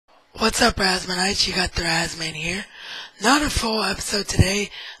What's up, Raz Man? You got the Raz Man here. Not a full episode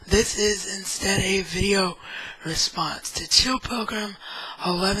today. This is instead a video response to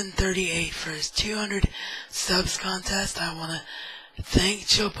ChilPilgrim1138 for his 200 subs contest. I want to thank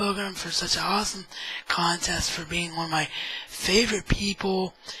ChilPilgrim for such an awesome contest, for being one of my favorite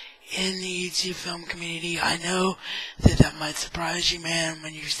people in the YouTube film community. I know that might surprise you, man,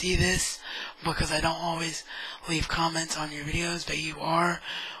 when you see this, because I don't always leave comments on your videos, but you are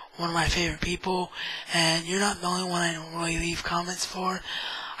one of my favorite people, and you're not the only one I don't really leave comments for.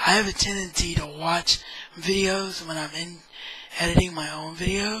 I have a tendency to watch videos when I'm editing my own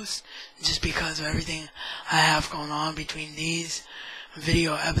videos, just because of everything I have going on between these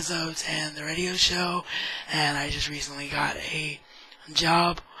video episodes and the radio show. And I just recently got a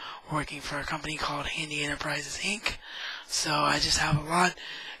job working for a company called Handy Enterprises Inc. So I just have a lot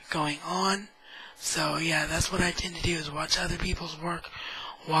going on. So yeah, that's what I tend to do, is watch other people's work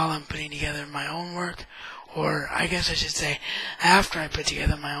while I'm putting together my own work, or I guess I should say after I put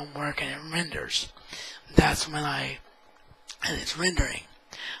together my own work and it renders. That's when it's rendering.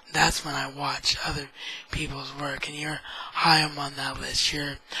 That's when I watch other people's work, and you're high up on that list.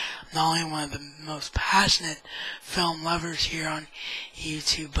 You're not only one of the most passionate film lovers here on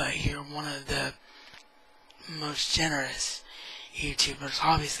YouTube, but you're one of the most generous YouTubers,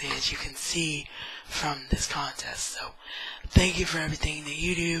 obviously, as you can see from this contest. So thank you for everything that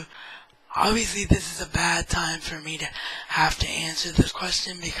you do. Obviously, this is a bad time for me to have to answer this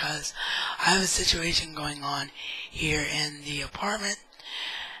question, because I have a situation going on here in the apartment,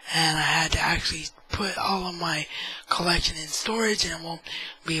 and I had to actually put all of my collection in storage, and it won't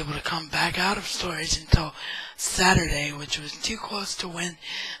be able to come back out of storage until Saturday, which was too close to when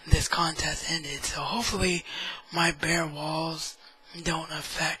this contest ended. So hopefully my bare walls don't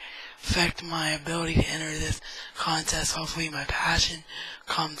affect my ability to enter this contest. Hopefully my passion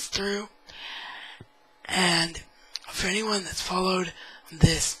comes through. And for anyone that's followed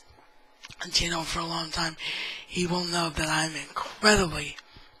this channel for a long time, you will know that I'm incredibly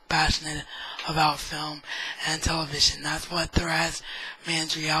passionate about film and television. That's what the Raz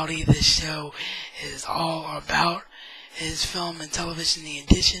Man's Reality, this show, is all about, is film and television. The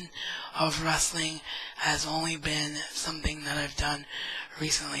addition of wrestling has only been something that I've done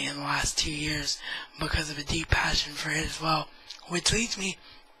recently in the last 2 years because of a deep passion for it as well, which leads me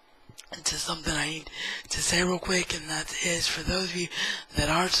to something I need to say real quick, and that is, for those of you that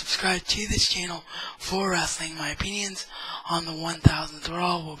are subscribed to this channel for wrestling, my opinions on the 1000th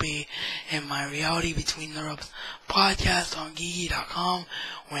Raw will be in my Reality Between the Ropes podcast on Geeky.com.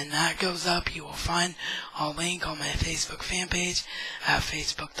 When that goes up, you will find a link on my Facebook fan page at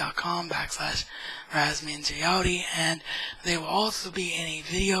facebook.com/RazMan's Reality, and they will also be in a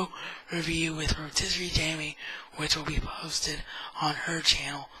video review with Rotisserie Jamie, which will be posted on her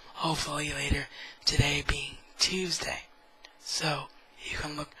channel hopefully later today, being Tuesday. So you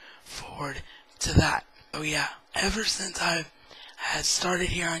can look forward to that. Oh yeah, ever since I've had started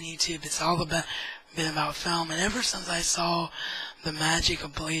here on YouTube, it's all been about film, and ever since I saw the magic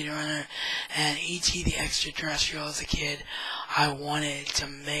of Blade Runner and E.T. the Extraterrestrial as a kid, I wanted to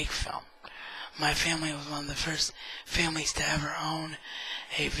make film. My family was one of the first families to ever own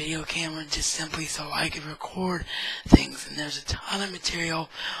a video camera, just simply so I could record things. And there's a ton of material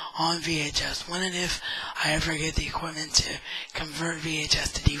on VHS. When and if I ever get the equipment to convert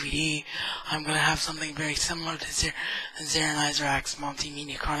VHS to DVD, I'm going to have something very similar to Zarin Isaac's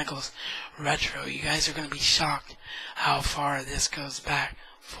Multimedia Chronicles Retro. You guys are going to be shocked how far this goes back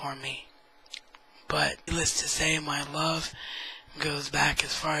for me. But needless to say, my love goes back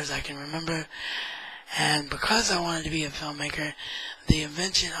as far as I can remember. And because I wanted to be a filmmaker, the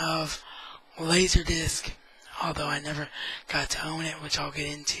invention of Laserdisc, although I never got to own it, which I'll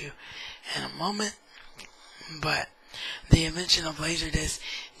get into in a moment, but the invention of Laserdisc,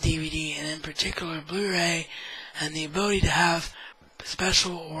 DVD, and in particular Blu-ray, and the ability to have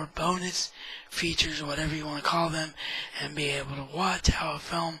special or bonus features, or whatever you want to call them, and be able to watch how a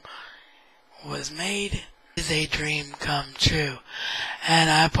film was made, is a dream come true. And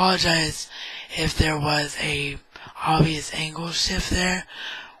I apologize if there was a obvious angle shift there.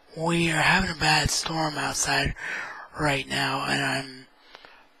 We are having a bad storm outside right now, and I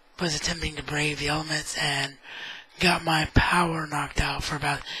was attempting to brave the elements and got my power knocked out for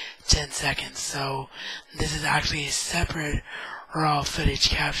about 10 seconds. So this is actually a separate raw footage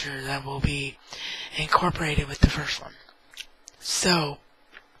capture that will be incorporated with the first one. So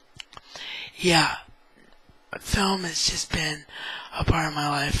yeah, film has just been a part of my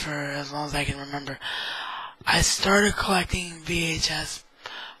life for as long as I can remember. I started collecting VHS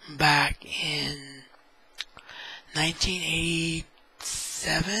back in 1986,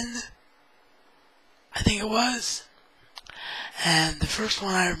 2007, I think it was. And the first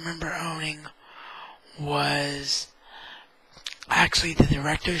one I remember owning was actually the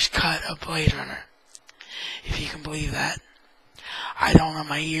director's cut of Blade Runner, if you can believe that. I don't know,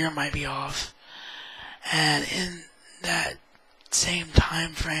 my year might be off. And in that same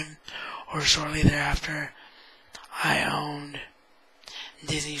time frame, or shortly thereafter, I owned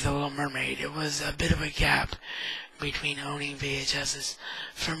Disney's The Little Mermaid. It was a bit of a gap between owning VHSs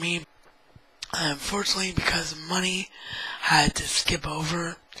for me. Unfortunately, because of money, I had to skip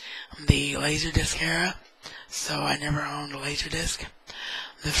over the Laserdisc era, so I never owned a Laserdisc.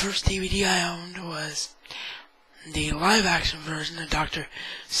 The first DVD I owned was the live-action version of Dr.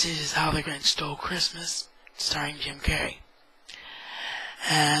 Seuss's How the Grinch Stole Christmas, starring Jim Carrey.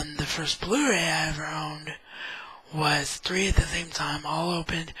 And the first Blu-ray I ever owned was 3 at the same time, all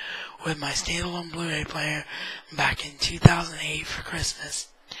opened with my standalone Blu-ray player back in 2008 for Christmas.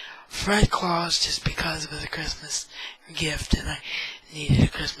 Fred Claus, just because it was a Christmas gift and I needed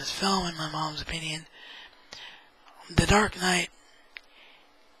a Christmas film in my mom's opinion. The Dark Knight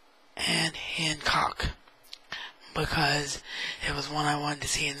and Hancock, because it was one I wanted to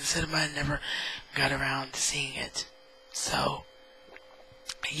see in the cinema and never got around to seeing it. So,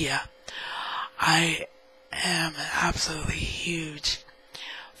 yeah, I am an absolutely huge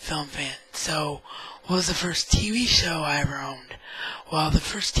film fan. So, what was the first TV show I ever owned? Well, the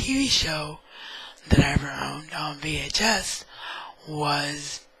first TV show that I ever owned on VHS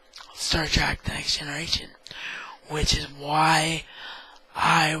was Star Trek The Next Generation, which is why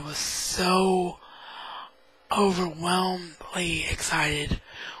I was so overwhelmingly excited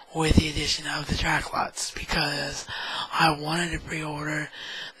with the addition of the track lots, because I wanted to pre-order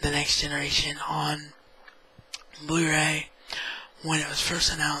The Next Generation on Blu-ray when it was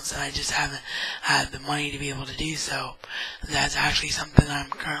first announced, and I just haven't had the money to be able to do so. That's actually something I'm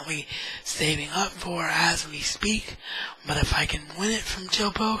currently saving up for as we speak, but if I can win it from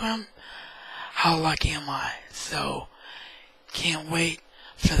Chill Pilgrim, how lucky am I? So, can't wait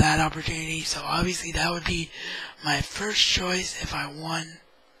for that opportunity. So obviously that would be my first choice if I won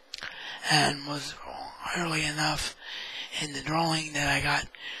and was early enough in the drawing that I got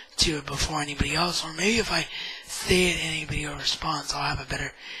to it before anybody else, or maybe if I say it in a video response, I'll have a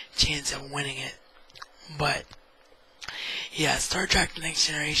better chance of winning it. But yeah, Star Trek The Next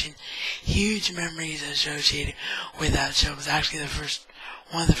Generation, huge memories associated with that show. It was actually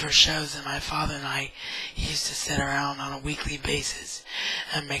one of the first shows that my father and I used to sit around on a weekly basis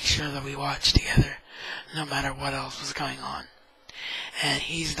and make sure that we watched together, no matter what else was going on. And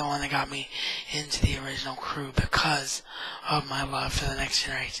he's the one that got me into the original crew because of my love for The Next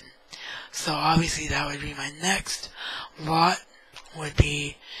Generation. So obviously that would be my next lot, would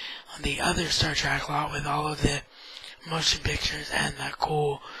be the other Star Trek lot with all of the motion pictures and that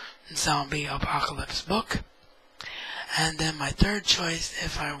cool zombie apocalypse book. And then my third choice,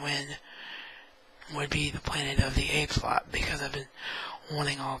 if I win, would be the Planet of the Apes lot, because I've been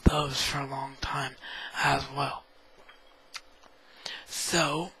wanting all those for a long time as well.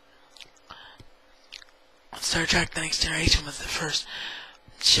 So, Star Trek The Next Generation was the first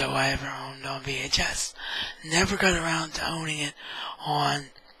show I ever owned on VHS. Never got around to owning it on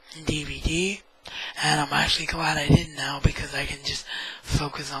DVD, and I'm actually glad I didn't now, because I can just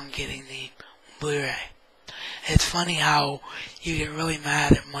focus on getting the Blu-ray. It's funny how you get really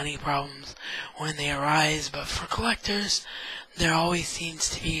mad at money problems when they arise, but for collectors, there always seems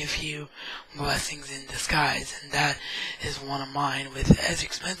to be a few blessings in disguise, and that is one of mine. With as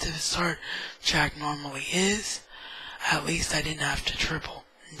expensive as Star Trek normally is, at least I didn't have to triple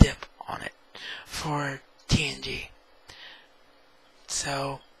dip on it for TNG.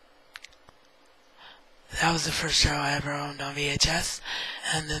 So, that was the first show I ever owned on VHS,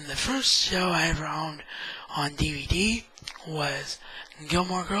 and then the first show I ever owned on DVD was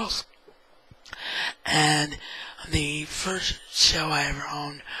Gilmore Girls. And the first show I ever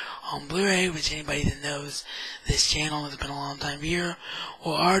owned on Blu-ray, which anybody that knows this channel has been a long time viewer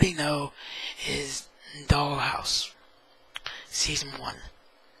will already know, is Dollhouse Season 1.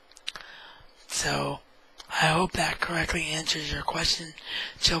 So, I hope that correctly answers your question,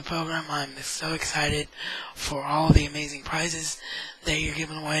 Chill Pilgrim. I'm so excited for all the amazing prizes that you're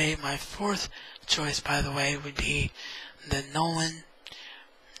giving away. My fourth choice, by the way, would be the Nolan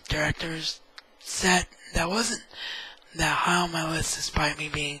director's set. That wasn't that high on my list, despite me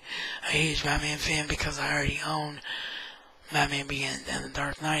being a huge Batman fan, because I already own Batman Begins and The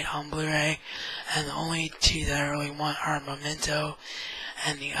Dark Knight on Blu-ray, and the only two that I really want are Memento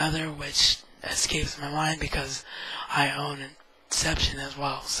and the other, which escapes my mind because I own Inception as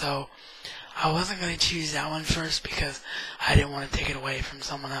well. So I wasn't going to choose that one first because I didn't want to take it away from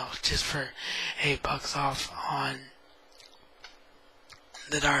someone else just for $8 off on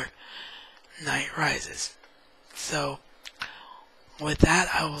The Dark Knight Rises. So, with that,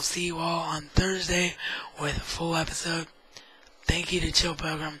 I will see you all on Thursday with a full episode. Thank you to Chill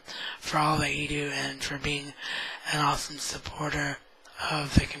Pilgrim for all that you do and for being an awesome supporter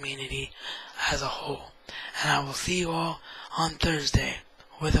of the community as a whole. And I will see you all on Thursday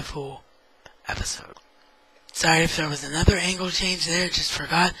with a full episode. Sorry if there was another angle change there, just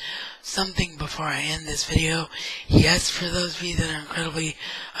forgot something before I end this video. Yes, for those of you that are incredibly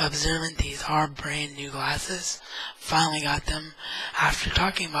observant, these are brand new glasses. Finally got them after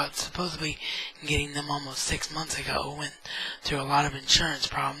talking about supposedly getting them almost 6 months ago. Went through a lot of insurance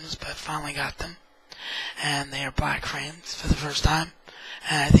problems, but finally got them. And they are black frames for the first time,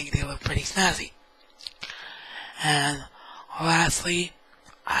 and I think they look pretty snazzy. And lastly,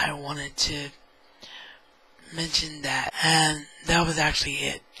 I wanted to mention that, and that was actually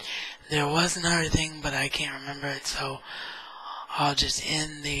it. There was another thing, but I can't remember it, so I'll just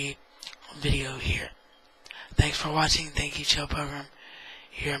end the video here. Thanks for watching. Thank you, Chill Pilgrim.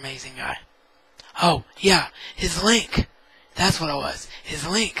 You're an amazing guy. Oh, yeah, his link. That's what it was. His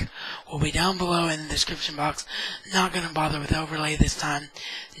link will be down below in the description box. Not going to bother with overlay this time,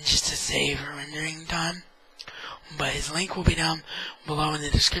 just to save rendering time. But his link will be down below in the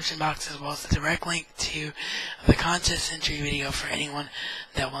description box, as well as a direct link to the contest entry video for anyone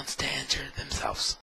that wants to enter themselves.